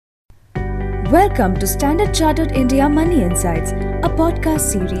Welcome to Standard Chartered India Money Insights, a podcast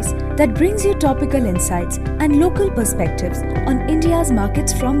series that brings you topical insights and local perspectives on India's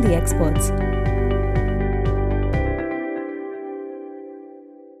markets from the experts.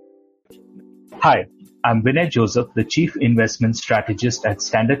 Hi, I'm Vinay Joseph, the Chief Investment Strategist at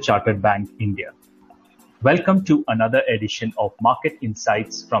Standard Chartered Bank, India. Welcome to another edition of Market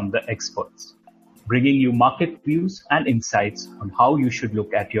Insights from the Experts, bringing you market views and insights on how you should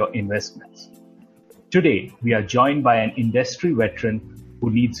look at your investments. Today, we are joined by an industry veteran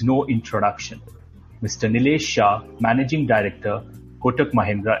who needs no introduction, Mr. Nilesh Shah, Managing Director, Kotak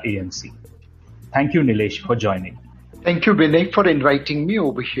Mahindra AMC. Thank you, Nilesh, for joining. Thank you, Vinay, for inviting me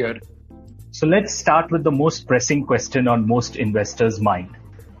over here. So let's start with the most pressing question on most investors' mind.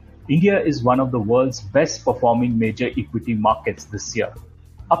 India is one of the world's best performing major equity markets this year,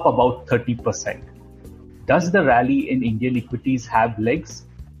 up about 30%. Does the rally in Indian equities have legs?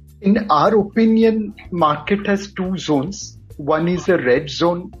 In our opinion, market has two zones. One is a red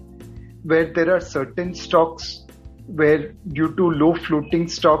zone where there are certain stocks where due to low floating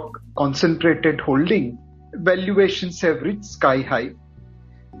stock concentrated holding, valuations have reached sky high.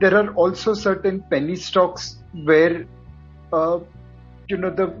 There are also certain penny stocks where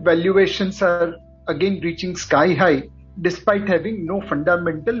the valuations are again reaching sky high despite having no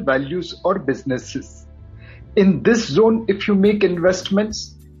fundamental values or businesses. In this zone, if you make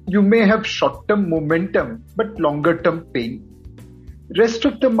investments, you may have short-term momentum but longer-term pain. Rest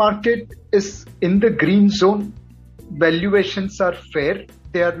of the market is in the green zone. Valuations are fair.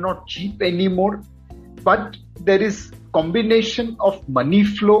 They are not cheap anymore. But there is combination of money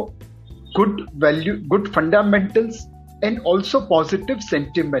flow, good value, good fundamentals, and also positive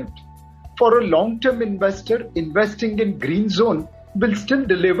sentiment. For a long-term investor, investing in green zone will still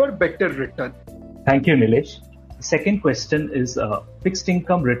deliver better return. Thank you, Nilesh. The second question is fixed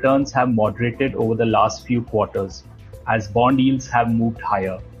income returns have moderated over the last few quarters as bond yields have moved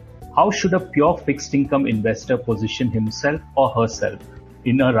higher. How should a pure fixed income investor position himself or herself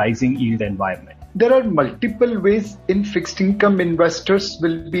in a rising yield environment? There are multiple ways in fixed income investors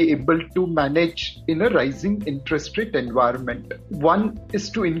will be able to manage in a rising interest rate environment. One is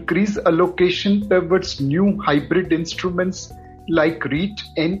to increase allocation towards new hybrid instruments like REIT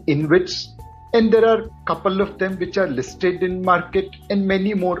and InvITs. And there are a couple of them which are listed in market and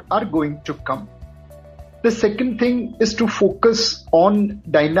many more are going to come. The second thing is to focus on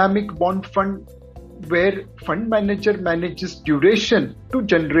dynamic bond fund where fund manager manages duration to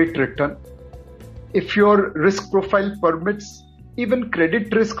generate return. If your risk profile permits, even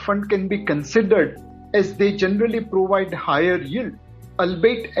credit risk fund can be considered as they generally provide higher yield,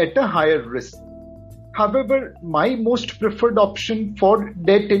 albeit at a higher risk. However, my most preferred option for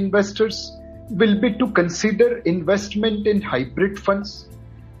debt investors will be to consider investment in hybrid funds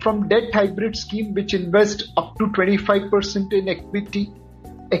from debt hybrid scheme which invest up to 25% in equity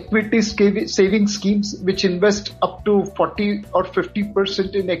savings schemes which invest up to 40 or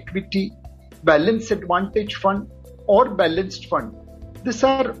 50% in equity, balance advantage fund or balanced fund. These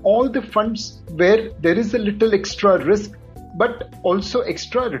are all the funds where there is a little extra risk but also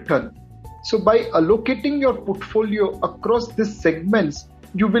extra return. So by allocating your portfolio across these segments,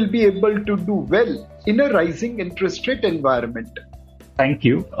 you will be able to do well in a rising interest rate environment. Thank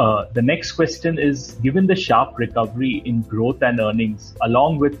you. The next question is, given the sharp recovery in growth and earnings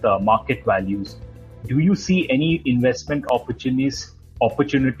along with market values, do you see any investment opportunities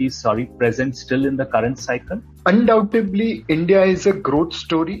present still in the current cycle? Undoubtedly, India is a growth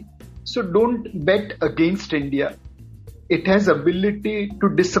story. So don't bet against India. It has ability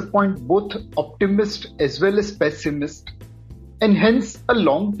to disappoint both optimist as well as pessimist. And hence, a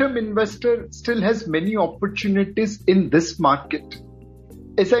long-term investor still has many opportunities in this market.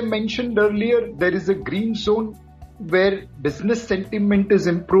 As I mentioned earlier, there is a green zone where business sentiment is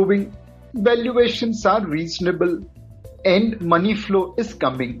improving, valuations are reasonable, and money flow is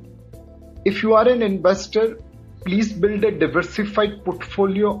coming. If you are an investor, please build a diversified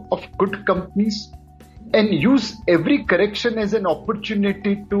portfolio of good companies and use every correction as an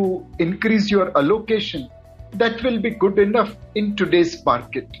opportunity to increase your allocation. That will be good enough in today's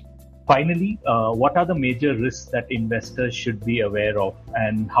market. Finally, what are the major risks that investors should be aware of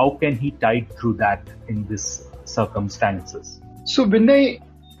and how can he tide through that in these circumstances? So Vinay,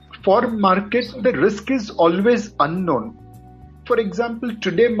 for market, the risk is always unknown. For example,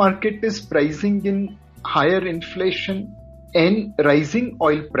 today market is pricing in higher inflation and rising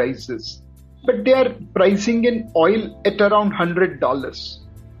oil prices. But they are pricing in oil at around $100.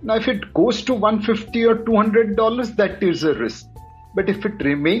 Now, if it goes to $150 or $200, that is a risk. But if it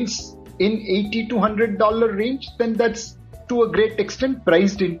remains in $80 to $100 range, then that's to a great extent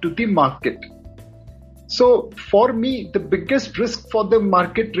priced into the market. So for me, the biggest risk for the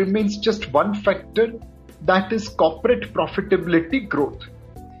market remains just one factor, that is corporate profitability growth.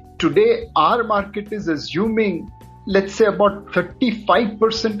 Today, our market is assuming, let's say, about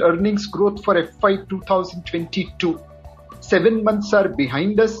 35% earnings growth for FY 2022. 7 months are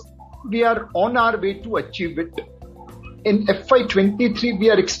behind us. We are on our way to achieve it. In FY 23, we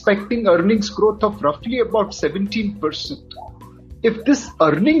are expecting earnings growth of roughly about 17%. If this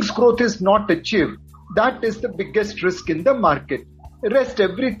earnings growth is not achieved, that is the biggest risk in the market. Rest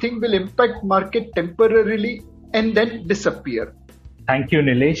everything will impact market temporarily and then disappear. Thank you,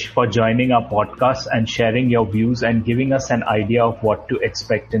 Nilesh, for joining our podcast and sharing your views and giving us an idea of what to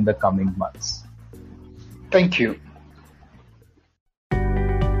expect in the coming months. Thank you.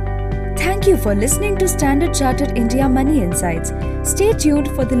 Thank you for listening to Standard Chartered India Money Insights. Stay tuned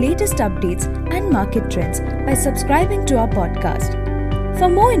for the latest updates and market trends by subscribing to our podcast. For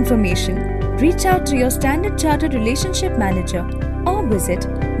more information, reach out to your Standard Chartered Relationship Manager or visit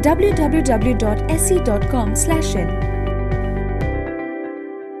www.se.com/in.